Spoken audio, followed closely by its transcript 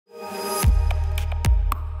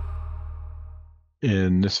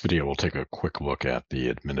In this video, we'll take a quick look at the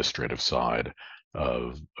administrative side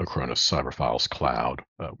of Acronis Cyber Cloud,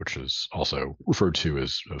 which is also referred to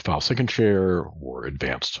as file sync and share or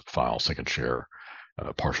advanced file sync and share,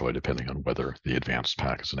 partially depending on whether the advanced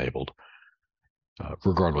pack is enabled.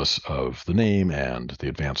 Regardless of the name and the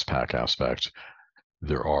advanced pack aspect,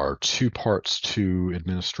 there are two parts to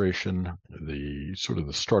administration. The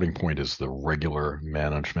starting point is the regular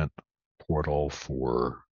management portal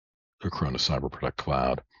for Acronis Cyber Protect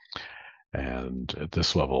Cloud. And at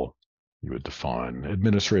this level, you would define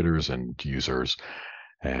administrators and users.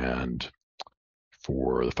 And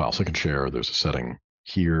for the file sync and share, there's a setting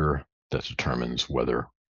here that determines whether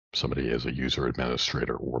somebody is a user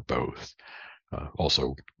administrator or both.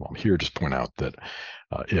 Also, while I'm here, just point out that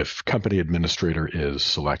if company administrator is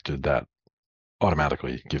selected, that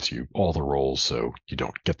automatically gives you all the roles, so you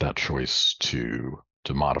don't get that choice to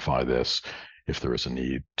modify this if there is a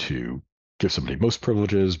need to give somebody most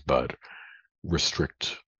privileges, but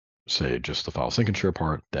restrict, say, just the file sync and share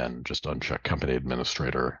part, then just uncheck company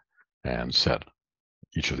administrator and set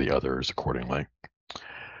each of the others accordingly.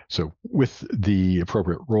 So with the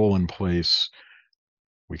appropriate role in place,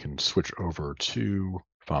 we can switch over to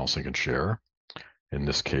file sync and share. In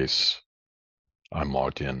this case, I'm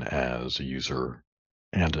logged in as a user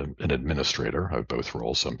and an administrator. I have both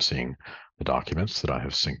roles, so I'm seeing the documents that I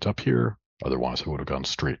have synced up here. Otherwise, I would have gone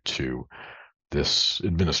straight to this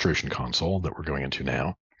administration console that we're going into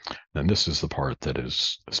now. And this is the part that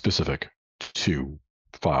is specific to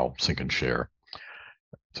file sync and share.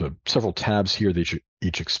 So several tabs here that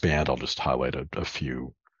each expand. I'll just highlight a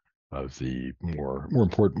few of the more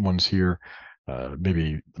important ones here.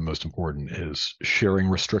 Maybe the most important is sharing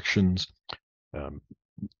restrictions.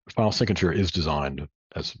 File sync and share is designed,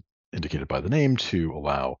 as indicated by the name, to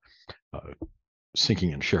allow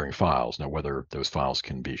syncing and sharing files. Now, whether those files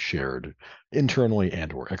can be shared internally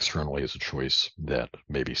and or externally is a choice that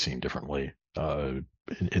may be seen differently in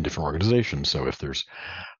different organizations. So if there's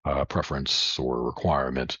a preference or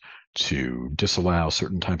requirement to disallow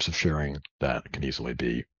certain types of sharing, that can easily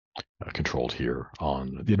be controlled here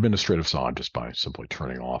on the administrative side just by simply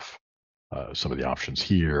turning off some of the options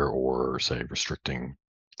here, or say restricting,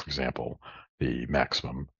 for example, the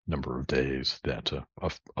maximum number of days that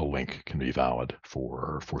a link can be valid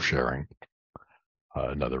for sharing.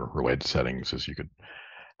 Another related settings is you could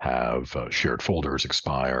have shared folders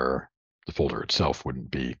expire. The folder itself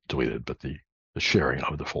wouldn't be deleted, but the sharing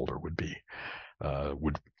of the folder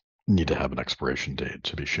would need to have an expiration date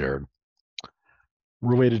to be shared.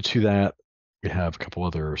 Related to that, we have a couple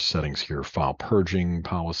other settings here. File purging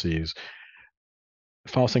policies.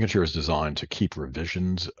 File sync and share is designed to keep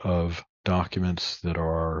revisions of documents that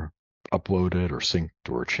are uploaded or synced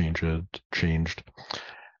or changed.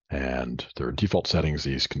 And there are default settings.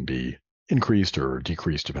 These can be increased or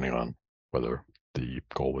decreased depending on whether the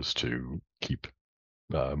goal was to keep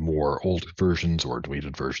more old versions or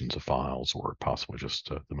deleted versions of files, or possibly just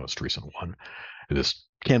the most recent one. This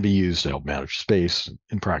can be used to help manage space.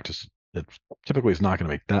 In practice, it typically is not going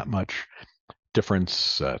to make that much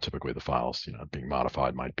difference. Typically, the files being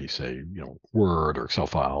modified might be, say, Word or Excel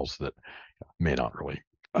files that may not really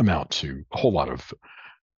amount to a whole lot of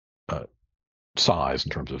size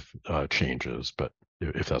in terms of changes. But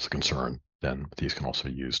if that's a concern, then these can also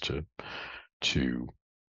be used to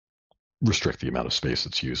restrict the amount of space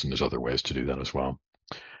that's used, and there's other ways to do that as well.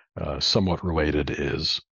 Somewhat related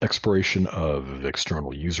is expiration of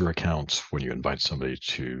external user accounts. When you invite somebody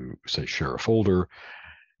to, say, share a folder,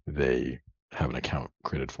 they have an account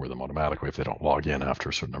created for them automatically. If they don't log in after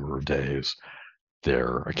a certain number of days,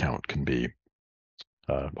 their account can be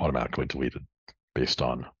automatically deleted based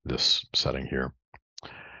on this setting here.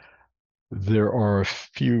 There are a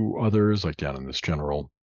few others, like down in this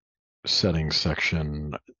general settings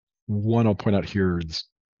section. One I'll point out here is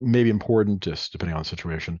maybe important, just depending on the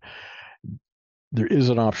situation. There is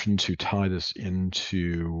an option to tie this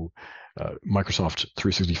into Microsoft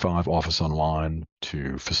 365 Office Online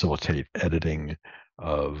to facilitate editing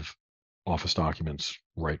of Office documents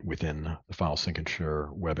right within the file sync and share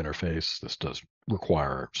web interface. This does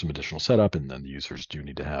require some additional setup, and then the users do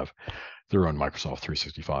need to have their own Microsoft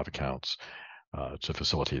 365 accounts to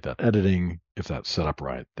facilitate that editing. If that's set up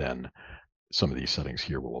right, then some of these settings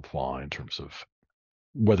here will apply in terms of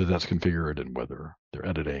whether that's configured and whether they're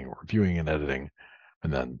editing or viewing and editing.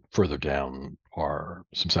 And then further down are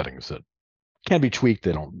some settings that can be tweaked.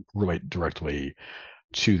 They don't relate directly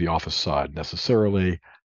to the Office side necessarily,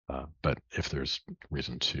 but if there's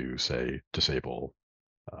reason to, say, disable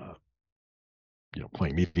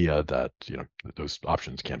playing media, that those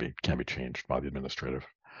options can be changed by the administrative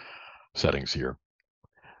settings here.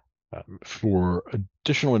 For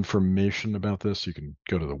additional information about this, you can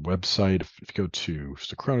go to the website. If you go to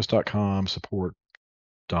acronis.com, support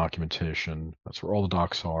documentation, that's where all the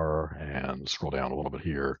docs are, and scroll down a little bit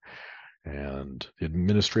here. And the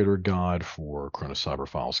administrator guide for Acronis Cyber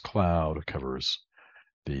Files Cloud covers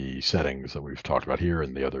the settings that we've talked about here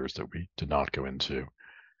and the others that we did not go into.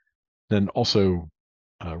 Then also,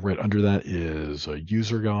 right under that is a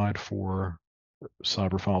user guide for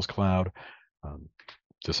Cyber Files Cloud. Um,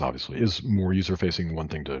 this obviously is more user facing. One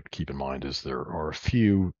thing to keep in mind is there are a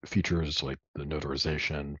few features like the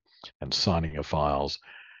notarization and signing of files.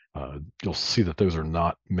 You'll see that those are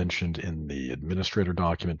not mentioned in the administrator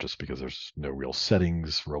document just because there's no real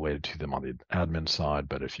settings related to them on the admin side.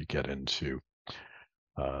 But if you get into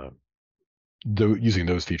uh, using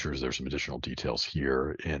those features, there's some additional details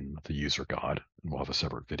here in the user guide. And we'll have a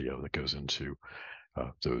separate video that goes into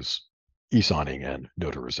those e-signing and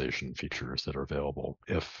notarization features that are available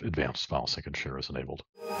if advanced file sync and share is enabled.